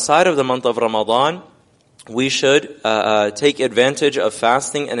 but outside of the month of Ramadan, we should take advantage of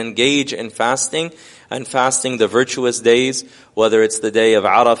fasting and engage in fasting, and fasting the virtuous days, whether it's the day of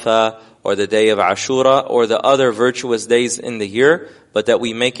Arafah or the day of Ashura or the other virtuous days in the year, but that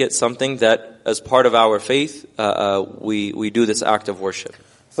we make it something that as part of our faith, we do this act of worship.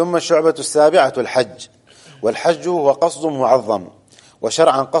 ثم الشعبة السابعة الحج، والحج هو قصد معظم،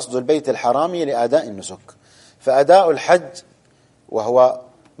 وشرعا قصد البيت الحرام لأداء النسك. فأداء الحج وهو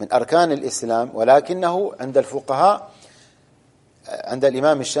من أركان الإسلام، ولكنه عند الفقهاء، عند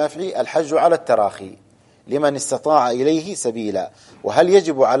الإمام الشافعي، الحج على التراخي لمن استطاع إليه سبيلا. وهل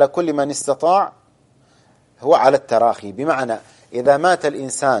يجب على كل من استطاع؟ هو على التراخي، بمعنى إذا مات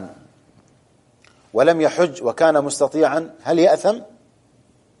الإنسان ولم يحج وكان مستطيعا هل يأثم؟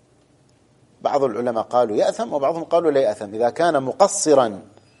 بعض العلماء قالوا يأثم، وبعضهم قالوا لا يأثم. إذا كان مقصرا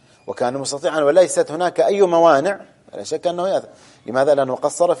وكان مستطيعا وليست هناك أي موانع لا شك أنه يأثم. لماذا؟ لأنه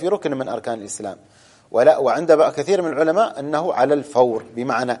قصر في ركن من أركان الإسلام. وعند كثير من العلماء أنه على الفور،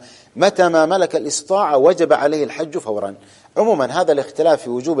 بمعنى متى ما ملك الاستطاعة وجب عليه الحج فورا. عموما هذا الاختلاف في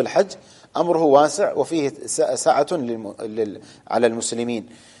وجوب الحج أمره واسع وفيه سعة على المسلمين،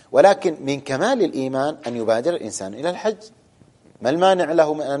 ولكن من كمال الإيمان أن يبادر الإنسان إلى الحج. ما المانع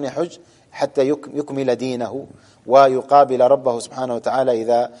له من أن يحج حتى يكمل دينه ويقابل ربه سبحانه وتعالى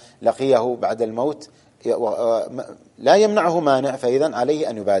إذا لقيه بعد الموت؟ لا يمنعه مانع، فإذا عليه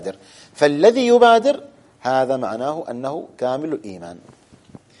أن يبادر. فالذي يبادر هذا معناه أنه كامل الإيمان.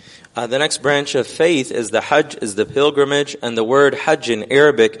 The next branch of faith is the Hajj, is the pilgrimage, and the word Hajj in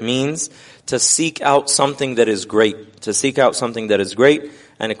Arabic means to seek out something that is great. To seek out something that is great,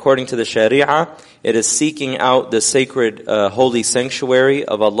 and according to the Sharia, it is seeking out the sacred holy sanctuary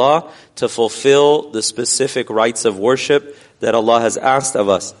of Allah to fulfill the specific rites of worship that Allah has asked of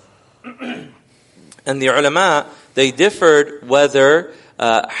us. And the ulama, they differed whether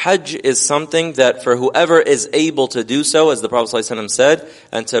Hajj is something that for whoever is able to do so, as the Prophet ﷺ said,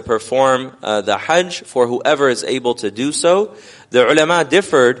 and to perform the Hajj for whoever is able to do so. The ulama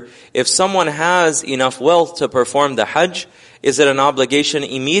differed. If someone has enough wealth to perform the Hajj, is it an obligation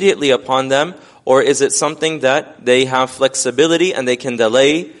immediately upon them, or is it something that they have flexibility and they can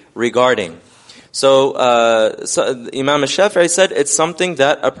delay regarding? So Imam al-Shafi'i said it's something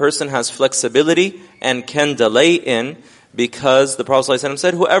that a person has flexibility and can delay in, because the Prophet ﷺ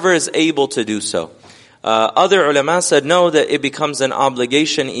said, whoever is able to do so. Other ulama said no, that it becomes an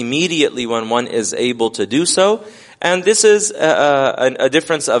obligation immediately when one is able to do so. And this is a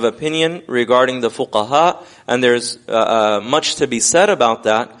difference of opinion regarding the fuqaha, and there's much to be said about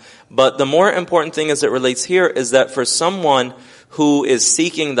that. But the more important thing as it relates here is that for someone who is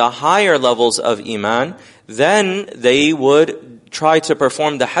seeking the higher levels of iman, then they would try to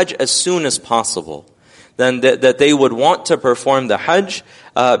perform the Hajj as soon as possible. Then that they would want to perform the Hajj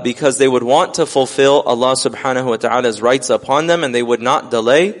because they would want to fulfill Allah subhanahu wa ta'ala's rights upon them, and they would not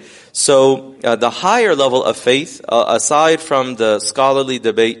delay. So the higher level of faith, aside from the scholarly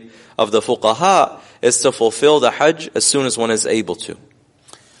debate of the fuqaha, is to fulfill the Hajj as soon as one is able to.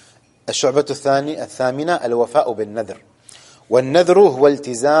 الشعبة الثامنة الوفاء بالنذر. والنذر هو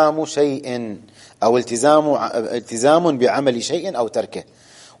التزام شيء أو التزام بعمل شيء أو تركه.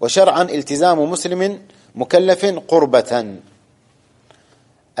 وشرعا التزام مسلم مكلف قربة.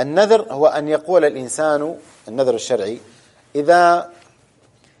 النذر هو أن يقول الإنسان، النذر الشرعي، إذا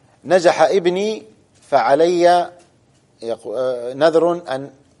نجح ابني فعلي نذر أن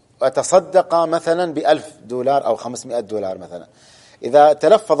أتصدق مثلا $1,000 أو $500 مثلا. إذا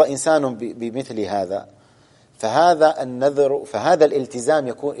تلفظ إنسان بمثل هذا فهذا النذر، فهذا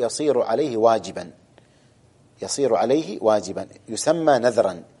الالتزام يصير عليه واجبا، يسمى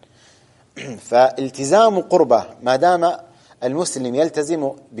نذرا. فالتزام قربة، ما دام المسلم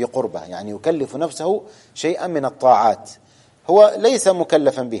يلتزم بقربة، يعني يكلف نفسه شيئا من الطاعات، هو ليس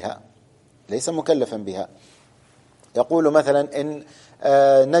مكلفا بها. يقول مثلا إن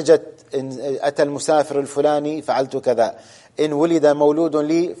إن أتى المسافر الفلاني فعلت كذا، إن ولد مولود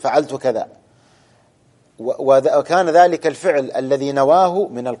لي فعلت كذا، وكان ذلك الفعل الذي نواه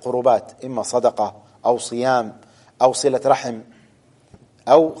من القربات، إما صدقة أو صيام أو صلة رحم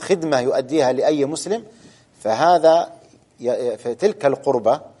أو خدمة يؤديها لأي مسلم، فتلك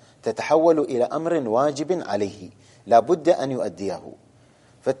القربة تتحول إلى أمر واجب عليه لا بد أن يؤديه،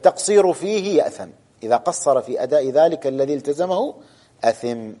 فالتقصير فيه يأثم، إذا قصر في أداء ذلك الذي التزمه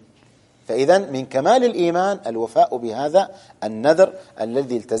أثم. فإذا من كمال الإيمان الوفاء بهذا النذر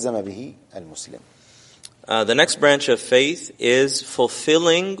الذي التزم به المسلم. The next branch of faith is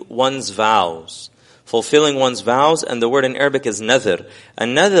fulfilling one's vows. Fulfilling one's vows, and the word in Arabic is nadhr.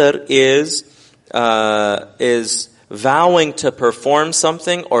 And nadhr is vowing to perform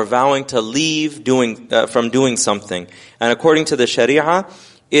something or vowing to leave from doing something. And according to the Sharia,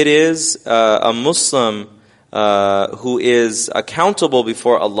 it is a Muslim who is accountable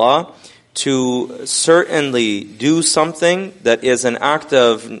before Allah to certainly do something that is an act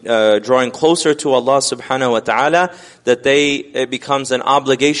of drawing closer to Allah subhanahu wa ta'ala, that it becomes an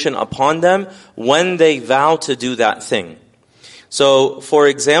obligation upon them when they vow to do that thing. So, for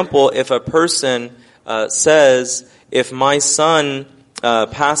example, if a person says, if my son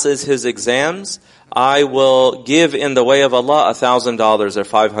passes his exams, I will give in the way of Allah $1,000 or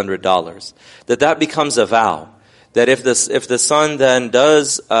 $500. That becomes a vow. That if the son then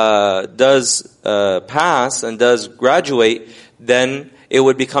does pass and does graduate, then it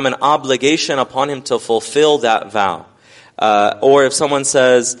would become an obligation upon him to fulfill that vow. Or if someone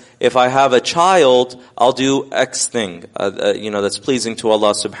says, if I have a child, I'll do X thing, that's pleasing to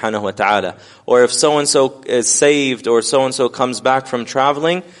Allah subhanahu wa ta'ala. Or if so-and-so is saved, or so-and-so comes back from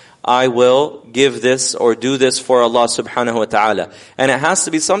traveling, I will give this or do this for Allah subhanahu wa ta'ala. And it has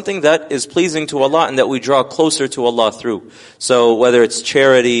to be something that is pleasing to Allah and that we draw closer to Allah through. So whether it's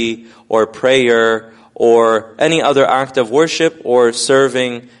charity or prayer or any other act of worship or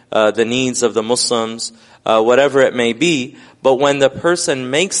serving the needs of the Muslims, whatever it may be. But when the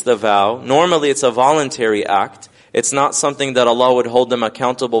person makes the vow, normally it's a voluntary act. It's not something that Allah would hold them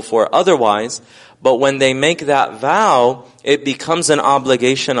accountable for otherwise. But when they make that vow, it becomes an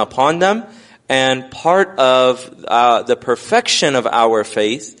obligation upon them. And part of the perfection of our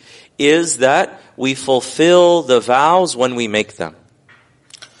faith is that we fulfill the vows when we make them.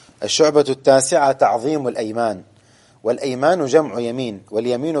 الشعبة التاسعة تعظيم الأيمان. والأيمان جمع يمين،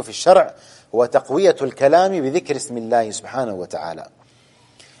 واليمين في الشرع هو تقوية الكلام بذكر اسم الله سبحانه وتعالى.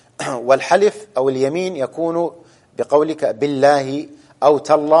 والحلف أو اليمين يكون بقولك بالله أو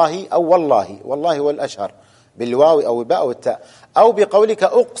تالله أو والله، والله هو الأشهر بالواو أو بالباء أو التاء، أو بقولك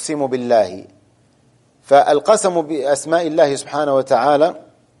أقسم بالله، فالقسم بأسماء الله سبحانه وتعالى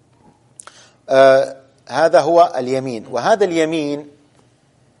هذا هو اليمين. وهذا اليمين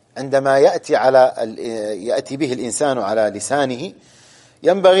عندما يأتي به الإنسان على لسانه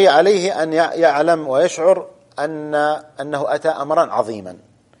ينبغي عليه أن يعلم ويشعر أنه أتى أمرا عظيما،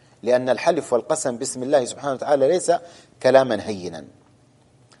 لأن الحلف والقسم باسم الله سبحانه وتعالى ليس كلاما هينا.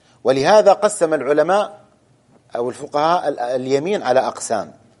 ولهذا قسم العلماء أو الفقهاء اليمين على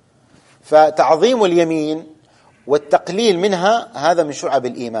أقسام، فتعظيم اليمين والتقليل منها هذا من شعب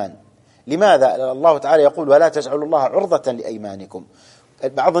الإيمان. لماذا؟ الله تعالى يقول ولا تجعلوا الله عرضة لأيمانكم.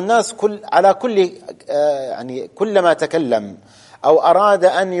 بعض الناس يعني كلما تكلم أو أراد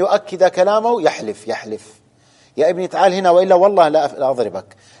أن يؤكد كلامه يحلف يا ابني تعال هنا وإلا والله لا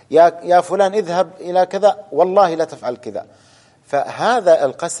أضربك، يا فلان اذهب إلى كذا والله لا تفعل كذا. فهذا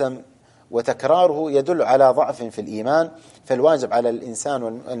القسم وتكراره يدل على ضعف في الإيمان. فالواجب على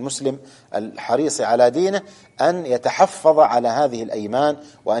الإنسان المسلم الحريص على دينه أن يتحفظ على هذه الأيمان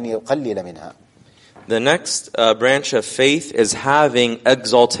وأن يقلل منها. The next branch of faith is having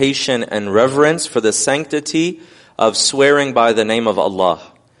exaltation and reverence for the sanctity of swearing by the name of Allah.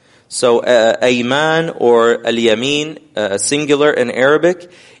 So ayman or al-yamin, singular in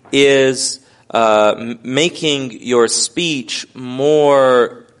Arabic, is making your speech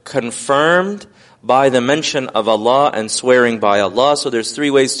more confirmed by the mention of Allah and swearing by Allah. So there's three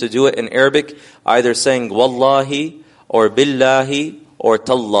ways to do it in Arabic, either saying wallahi or billahi or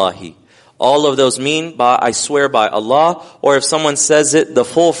tallahi. All of those mean I swear by Allah, or if someone says it, the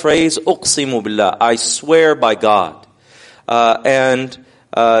full phrase, uqsimu billah, I swear by God.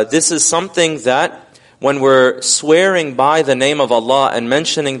 This is something that when we're swearing by the name of Allah and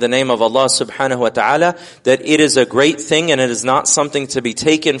mentioning the name of Allah subhanahu wa ta'ala, that it is a great thing and it is not something to be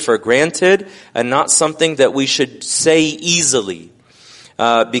taken for granted and not something that we should say easily.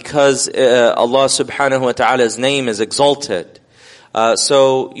 Because Allah subhanahu wa ta'ala's name is exalted.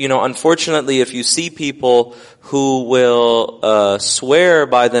 So, unfortunately, if you see people who will swear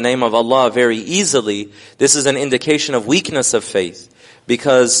by the name of Allah very easily, this is an indication of weakness of faith.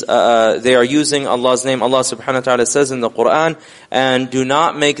 Because they are using Allah's name. Allah subhanahu wa ta'ala says in the Quran, and do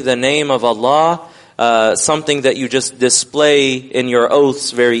not make the name of Allah something that you just display in your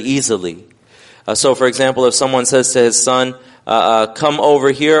oaths very easily. So for example, if someone says to his son, come over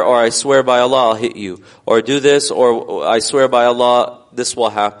here, or I swear by Allah I'll hit you, or do this, or I swear by Allah this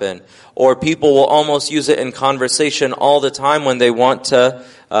will happen. Or people will almost use it in conversation all the time when they want to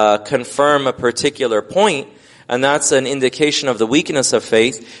confirm a particular point. And that's an indication of the weakness of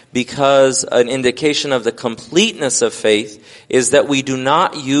faith, because an indication of the completeness of faith is that we do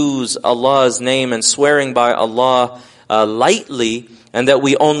not use Allah's name and swearing by Allah lightly, and that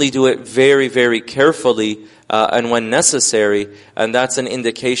we only do it very, very carefully and when necessary. And that's an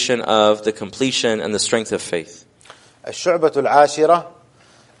indication of the completion and the strength of faith. الشعبة العاشرة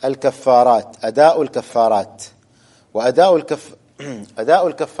الكفارات، أداء الكفارات. أداء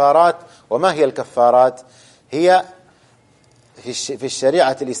الكفارات. وما هي الكفارات؟ هي في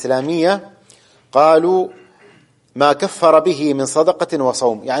الشريعة الإسلامية قالوا ما كفر به من صدقة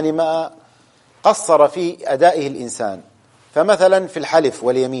وصوم، يعني ما قصر في أدائه الإنسان. فمثلا في الحلف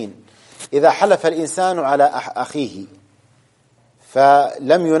واليمين، إذا حلف الإنسان على أخيه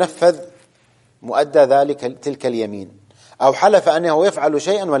فلم ينفذ مؤدى تلك اليمين، أو حلف أنه يفعل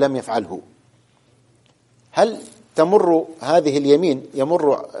شيئا ولم يفعله، هل تمر هذه اليمين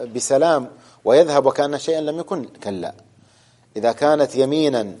يمر بسلام ويذهب وكأن شيئا لم يكن؟ كلا. إذا كانت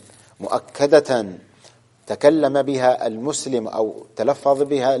يمينا مؤكدة تكلم بها المسلم أو تلفظ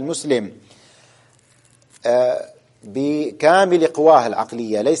بها المسلم بكامل قواه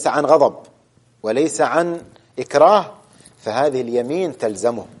العقلية، ليس عن غضب وليس عن إكراه، فهذه اليمين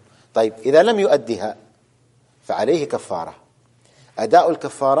تلزمه. طيب إذا لم يؤدها فعليه كفارة. أداء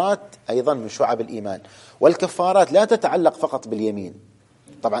الكفارات أيضا من شعب الإيمان. والكفارات لا تتعلق فقط باليمين.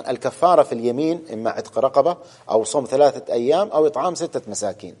 طبعا الكفارة في اليمين إما عتق رقبة أو صوم 3 أيام أو إطعام 6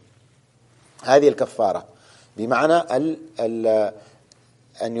 مساكين. هذه الكفارة بمعنى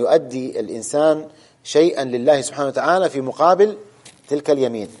أن يؤدي الإنسان شيئا لله سبحانه وتعالى في مقابل تلك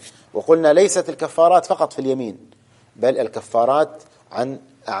اليمين. وقلنا ليست الكفارات فقط في اليمين، بل الكفارات عن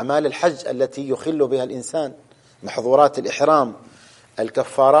أعمال الحج التي يخل بها الإنسان، محظورات الإحرام.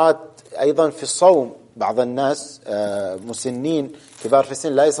 الكفارات أيضا في الصوم، بعض الناس مسنين كبار في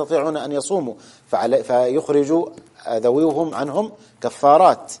السن لا يستطيعون أن يصوموا فيخرجوا ذويهم عنهم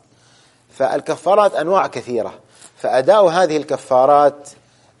كفارات. فالكفارات أنواع كثيرة، فأداء هذه الكفارات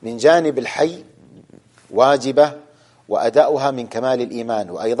من جانب الحي واجبة، وأداؤها من كمال الإيمان.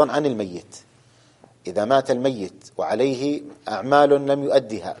 وأيضا عن الميت إذا مات الميت وعليه أعمال لم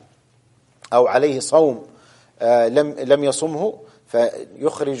يؤدها أو عليه صوم لم يصمه،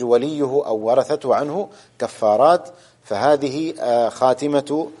 فيخرج وليه أو ورثته عنه كفارات. فهذه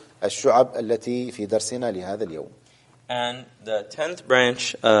خاتمة الشعب التي في درسنا لهذا اليوم. And the 10th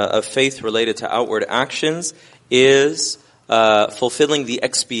branch of faith related to outward actions is fulfilling the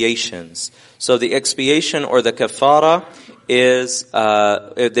expiations. So the expiation or the kafara is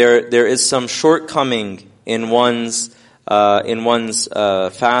there is some shortcoming in one's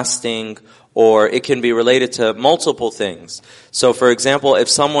fasting, or it can be related to multiple things. So for example, if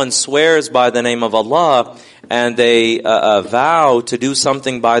someone swears by the name of Allah and they vow to do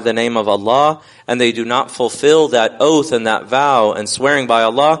something by the name of Allah and they do not fulfill that oath and that vow and swearing by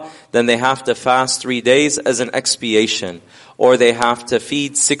Allah, then they have to fast 3 days as an expiation, or they have to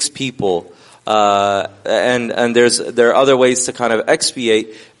feed 6 people. And there are other ways to kind of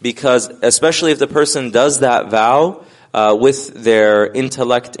expiate, because especially if the person does that vow with their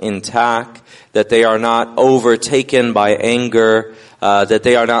intellect intact, that they are not overtaken by anger, that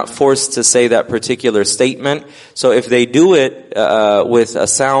they are not forced to say that particular statement. So if they do it with a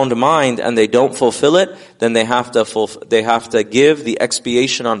sound mind and they don't fulfill it, then they have to give the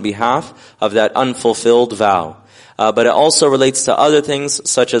expiation on behalf of that unfulfilled vow. But it also relates to other things,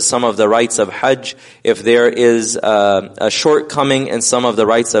 such as some of the rites of Hajj. If there is a shortcoming in some of the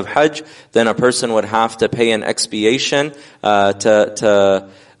rites of Hajj, then a person would have to pay an expiation to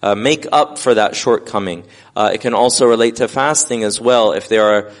make up for that shortcoming. It can also relate to fasting as well. If there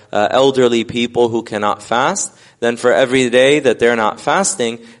are elderly people who cannot fast, then for every day that they're not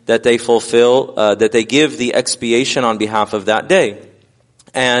fasting, that they fulfill, that they give the expiation on behalf of that day.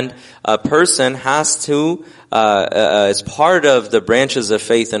 And a person has to, as part of the branches of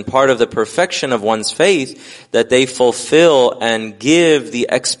faith and part of the perfection of one's faith, that they fulfill and give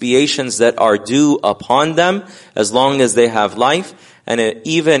the expiations that are due upon them as long as they have life. And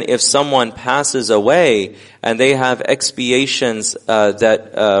even if someone passes away and they have expiations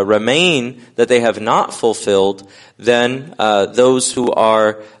that remain that they have not fulfilled, then those who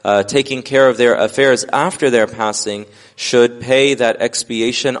are taking care of their affairs after their passing should pay that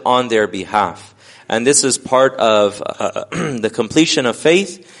expiation on their behalf. And this is part of the completion of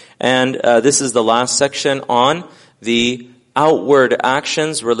faith. And this is the last section on the outward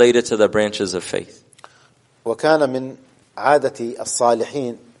actions related to the branches of faith. وكان من عادة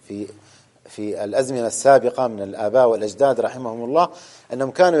الصالحين في الأزمنة السابقة من الآباء والأجداد رحمهم الله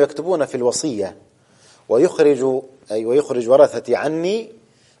أنهم كانوا يكتبون في الوصية ويخرج ورثتي عني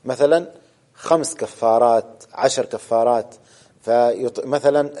مثلا 5 كفارات 10 كفارات،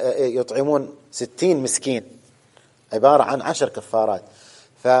 فمثلا يطعمون 60 مسكين، عبارة عن 10 كفارات.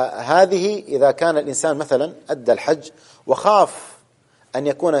 فهذه إذا كان الإنسان مثلا أدى الحج وخاف أن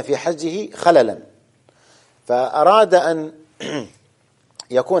يكون في حجه خللا، فأراد أن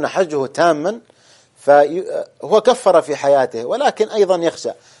يكون حجه تاما، فهو كفر في حياته ولكن أيضا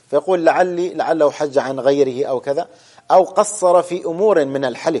يخشى، فيقول لعله حج عن غيره أو كذا، أو قصر في أمور من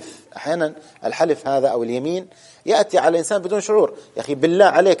الحلف. أحيانا الحلف هذا أو اليمين يأتي على الإنسان بدون شعور، يا أخي بالله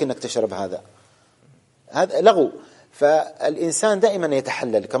عليك أنك تشرب هذا لغو. فالإنسان دائما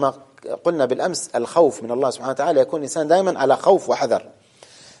يتحلل، كما قلنا بالأمس الخوف من الله سبحانه وتعالى يكون الإنسان دائما على خوف وحذر،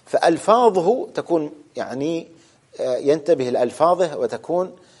 فألفاظه تكون يعني ينتبه لألفاظه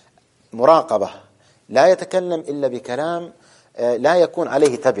وتكون مراقبة، لا يتكلم إلا بكلام لا يكون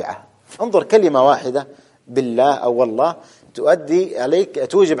عليه تبعة. انظر كلمة واحدة بالله أو والله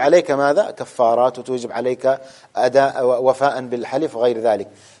توجب عليك ماذا؟ كفارات، وتوجب عليك أداء وفاء بالحلف وغير ذلك.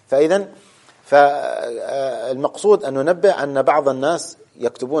 فالمقصود أن ننبه أن بعض الناس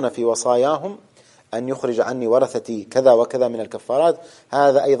يكتبون في وصاياهم أن يخرج عني ورثتي كذا وكذا من الكفارات.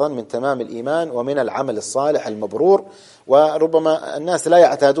 هذا أيضا من تمام الإيمان ومن العمل الصالح المبرور، وربما الناس لا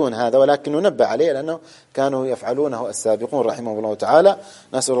يعتادون هذا، ولكن ننبه عليه لأنه كانوا يفعلونه السابقون رحمه الله تعالى.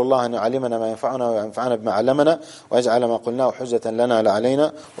 نسأل الله أن يعلمنا ما ينفعنا وينفعنا بما علمنا، ويجعل ما قلناه حجة لنا لا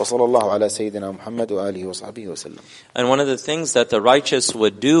علينا، وصلى الله على سيدنا محمد وآله وصحبه وسلم. And one of the things that the righteous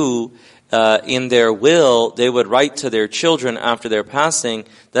would do in their will, they would write to their children after their passing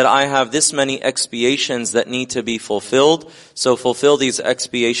that I have this many expiations that need to be fulfilled, so fulfill these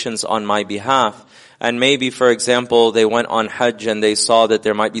expiations on my behalf. And maybe, for example, they went on Hajj and they saw that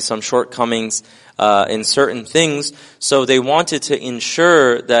there might be some shortcomings in certain things, so they wanted to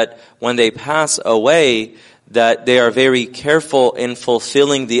ensure that when they pass away, that they are very careful in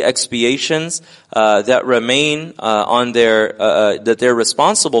fulfilling the expiations that remain on their that they're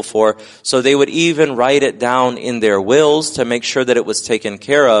responsible for. So they would even write it down in their wills to make sure that it was taken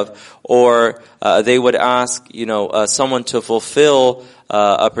care of, or they would ask, someone to fulfill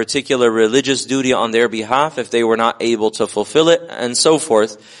a particular religious duty on their behalf if they were not able to fulfill it, and so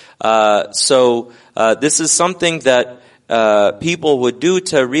forth. So this is something that people would do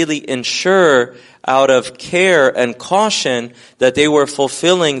to really ensure, out of care and caution, that they were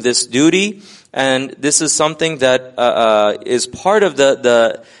fulfilling this duty. And this is something that is part of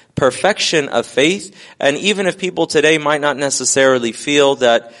the perfection of faith. And even if people today might not necessarily feel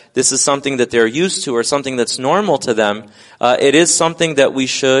that this is something that they're used to or something that's normal to them, it is something that we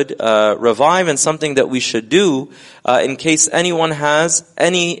should revive and something that we should do in case anyone has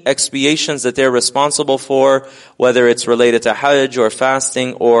any expiations that they're responsible for, whether it's related to Hajj or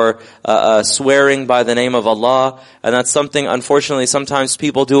fasting or swearing by the name of Allah. And that's something, unfortunately, sometimes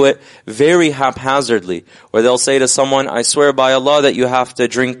people do it very haphazardly, where they'll say to someone, I swear by Allah that you have to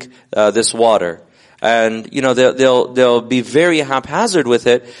drink this water. And, they'll be very haphazard with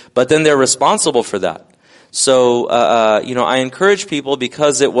it, but then they're responsible for that. So, I encourage people,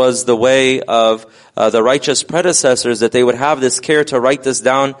 because it was the way of the righteous predecessors that they would have this care to write this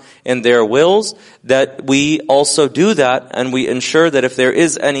down in their wills, that we also do that, and we ensure that if there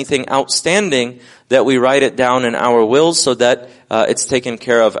is anything outstanding, that we write it down in our wills so that it's taken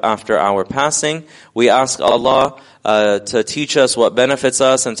care of after our passing. We ask Allah to teach us what benefits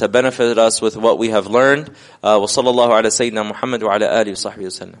us and to benefit us with what we have learned. Wa sallallahu ala Sayyidina Muhammad wa ala alihi wa sahbihi wa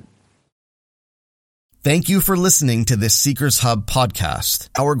sallam. Thank you for listening to this Seekers Hub podcast.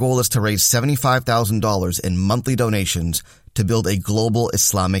 Our goal is to raise $75,000 in monthly donations to build a global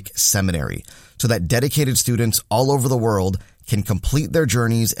Islamic seminary so that dedicated students all over the world can complete their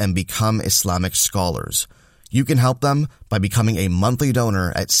journeys and become Islamic scholars. You can help them by becoming a monthly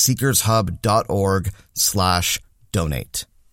donor at seekershub.org/donate.